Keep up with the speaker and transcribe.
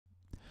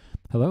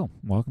Hello,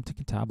 welcome to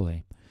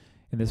Cantabile.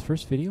 In this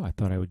first video, I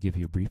thought I would give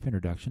you a brief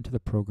introduction to the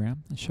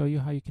program and show you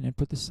how you can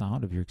input the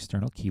sound of your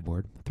external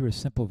keyboard through a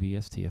simple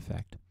VST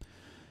effect.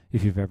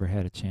 If you've ever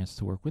had a chance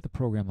to work with a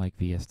program like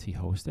VST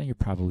Host, then you're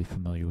probably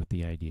familiar with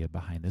the idea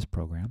behind this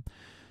program.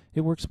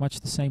 It works much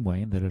the same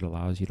way in that it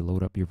allows you to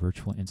load up your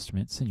virtual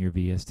instruments and your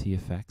VST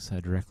effects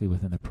directly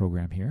within the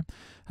program here.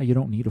 You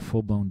don't need a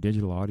full-blown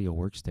digital audio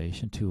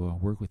workstation to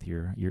work with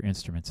your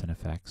instruments and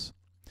effects.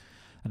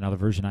 Now the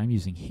version I'm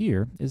using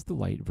here is the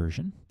Lite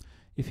version.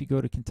 If you go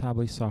to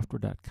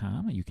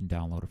cantabilesoftware.com, you can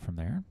download it from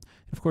there.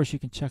 And of course, you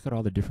can check out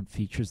all the different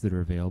features that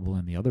are available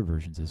in the other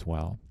versions as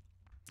well.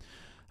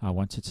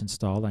 Once it's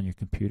installed on your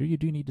computer, you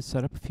do need to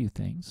set up a few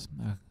things.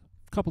 A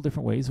couple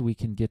different ways we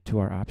can get to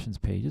our options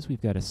pages.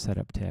 We've got a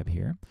setup tab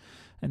here,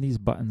 and these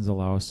buttons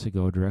allow us to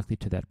go directly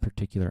to that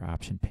particular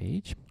option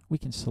page. We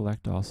can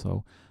select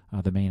also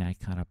the main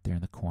icon up there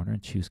in the corner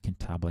and choose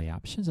Cantabile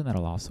options, and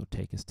that'll also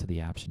take us to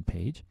the option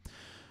page.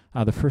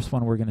 The first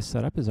one we're going to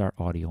set up is our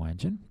audio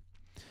engine.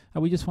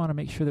 We just want to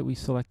make sure that we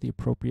select the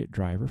appropriate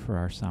driver for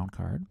our sound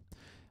card.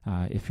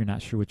 If you're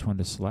not sure which one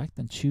to select,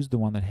 then choose the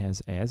one that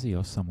has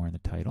ASIO somewhere in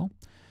the title.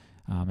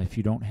 If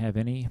you don't have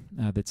any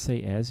that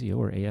say ASIO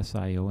or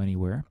ASIO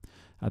anywhere,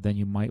 then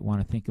you might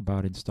want to think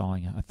about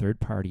installing a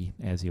third-party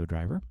ASIO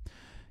driver.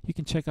 You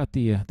can check out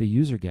the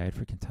user guide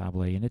for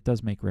Cantabile, and it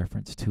does make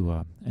reference to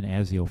an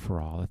ASIO for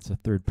all. It's a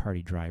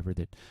third-party driver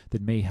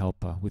that may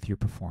help with your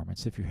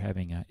performance if you're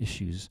having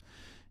issues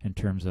in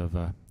terms of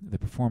the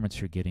performance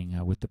you're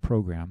getting with the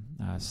program.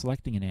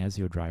 Selecting an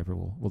ASIO driver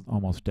will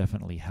almost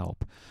definitely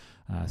help.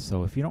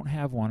 So if you don't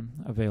have one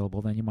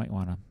available, then you might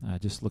want to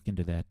just look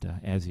into that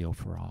ASIO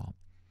for all.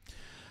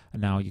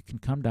 Now you can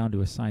come down to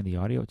assign the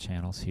audio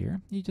channels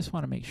here. You just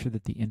want to make sure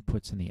that the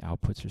inputs and the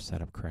outputs are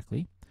set up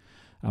correctly.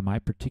 My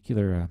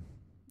particular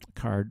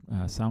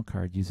sound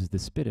card uses the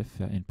SPDIF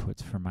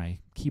inputs for my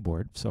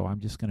keyboard, so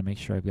I'm just going to make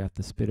sure I've got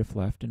the SPDIF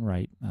left and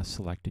right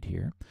selected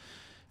here.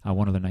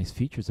 One of the nice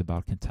features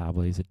about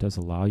Cantabile is it does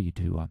allow you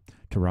to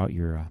route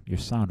your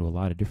sound to a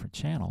lot of different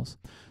channels.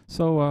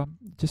 So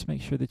just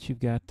make sure that you've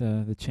got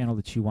the channel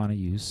that you want to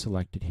use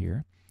selected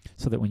here,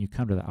 so that when you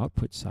come to the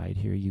output side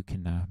here, you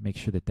can make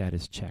sure that that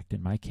is checked.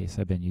 In my case,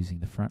 I've been using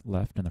the front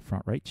left and the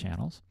front right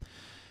channels.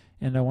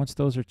 And once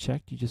those are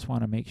checked, you just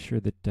want to make sure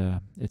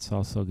that it's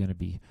also going to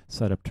be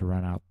set up to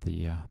run out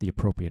the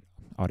appropriate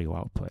audio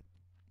output.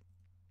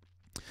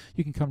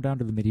 You can come down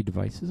to the MIDI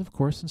devices, of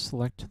course, and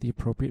select the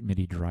appropriate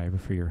MIDI driver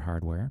for your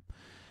hardware.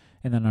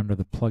 And then under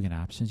the plugin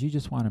options, you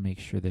just want to make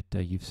sure that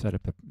you've set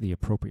up the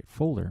appropriate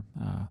folder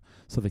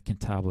so that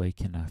Cantabile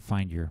can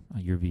find your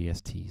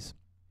VSTs.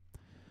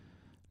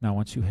 Now,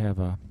 once you have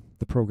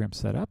the program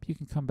set up, you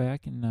can come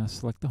back and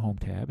select the Home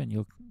tab, and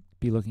you'll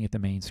be looking at the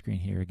main screen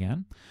here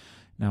again.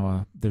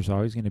 Now, there's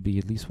always going to be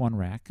at least one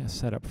rack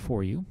set up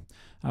for you.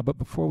 But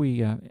before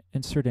we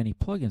insert any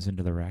plugins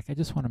into the rack, I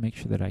just want to make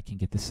sure that I can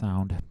get the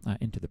sound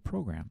into the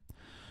program.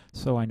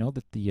 So I know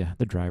that the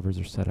drivers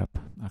are set up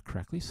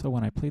correctly. So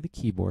when I play the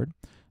keyboard,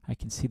 I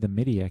can see the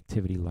MIDI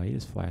activity light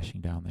is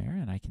flashing down there,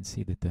 and I can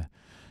see that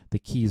the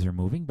keys are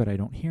moving, but I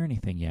don't hear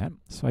anything yet.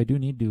 So I do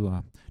need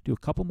to do a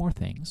couple more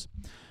things.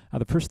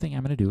 The first thing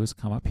I'm going to do is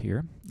come up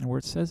here, and where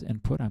it says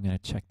input, I'm going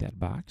to check that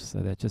box. So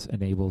that just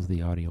enables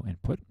the audio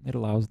input. It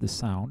allows the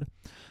sound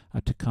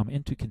to come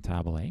into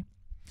Cantabile.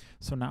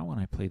 So now when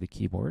I play the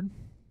keyboard,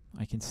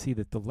 I can see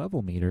that the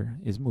level meter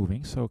is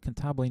moving, so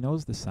Cantabile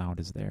knows the sound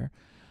is there,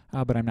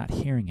 but I'm not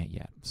hearing it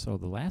yet. So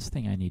the last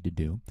thing I need to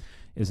do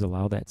is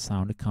allow that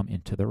sound to come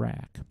into the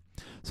rack.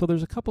 So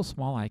there's a couple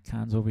small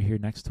icons over here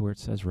next to where it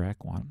says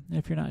Rack 1. And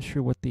if you're not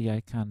sure what the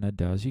icon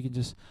does, you can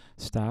just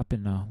stop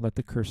and let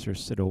the cursor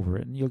sit over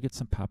it, and you'll get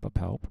some pop-up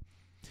help.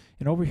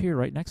 And over here,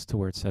 right next to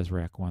where it says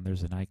Rack 1,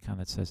 there's an icon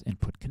that says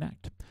Input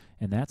Connect.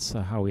 And that's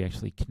how we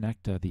actually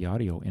connect the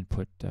audio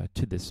input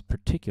to this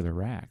particular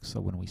rack. So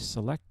when we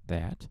select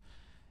that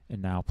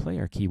and now play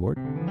our keyboard,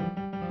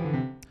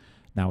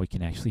 now we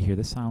can actually hear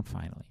the sound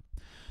finally.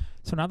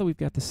 So now that we've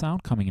got the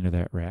sound coming into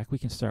that rack, we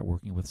can start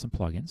working with some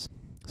plugins.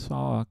 So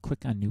I'll click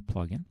on New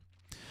Plugin.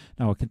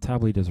 Now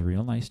Cantabile does a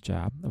real nice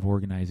job of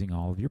organizing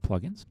all of your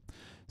plugins.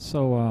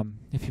 So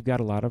if you've got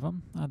a lot of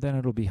them, then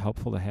it'll be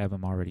helpful to have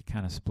them already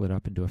kind of split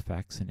up into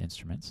effects and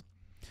instruments.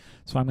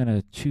 So I'm going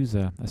to choose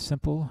a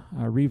simple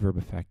reverb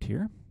effect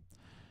here.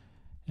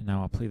 And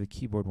now I'll play the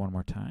keyboard one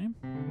more time.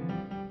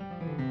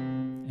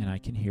 And I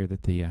can hear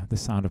that the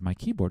sound of my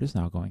keyboard is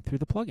now going through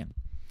the plugin.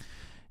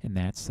 And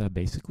that's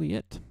basically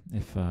it.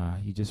 If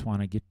you just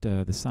want to get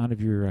the sound of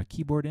your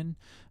keyboard in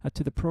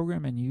to the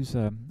program and use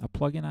a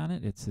plugin on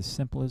it, it's as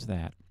simple as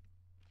that.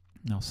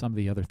 Now, some of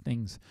the other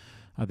things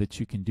that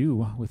you can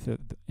do with it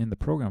in the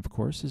program, of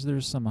course, is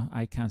there's some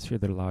icons here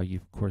that allow you,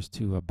 of course,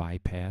 to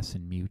bypass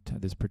and mute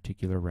this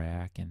particular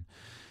rack and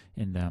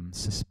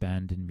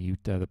suspend and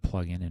mute the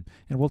plugin.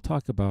 And we'll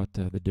talk about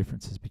the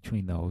differences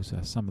between those,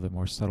 some of the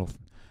more subtle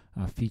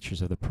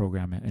features of the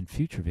program in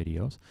future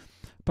videos.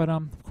 But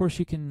of course,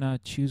 you can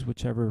choose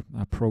whichever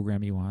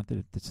program you want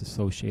that's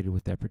associated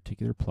with that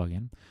particular plugin.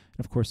 And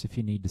of course, if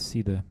you need to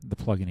see the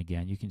plugin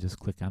again, you can just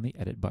click on the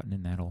Edit button,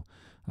 and that'll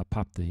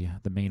pop the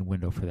main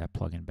window for that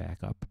plugin back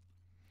up.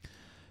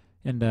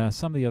 And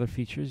some of the other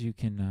features you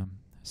can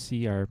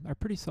see are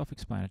pretty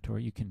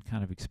self-explanatory. You can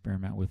kind of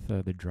experiment with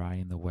the dry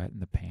and the wet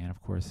and the pan,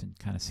 of course, and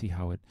kind of see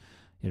how it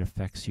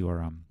affects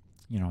your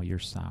your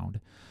sound.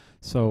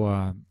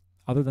 So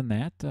other than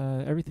that,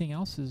 everything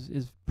else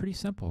is pretty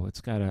simple.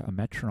 It's got a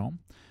metronome.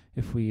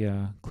 If we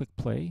click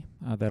play,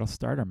 that'll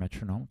start our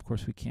metronome. Of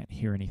course, we can't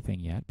hear anything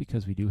yet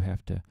because we do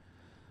have to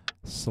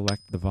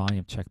select the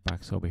volume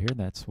checkbox over here.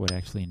 That's what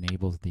actually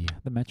enables the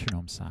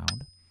metronome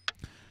sound.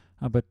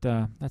 But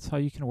that's how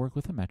you can work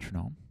with a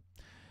metronome.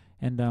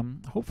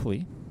 And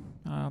hopefully,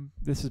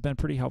 this has been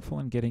pretty helpful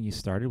in getting you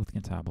started with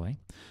Cantabile.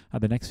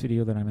 The next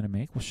video that I'm going to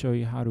make will show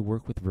you how to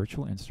work with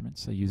virtual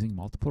instruments using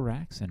multiple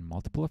racks and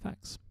multiple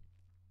effects.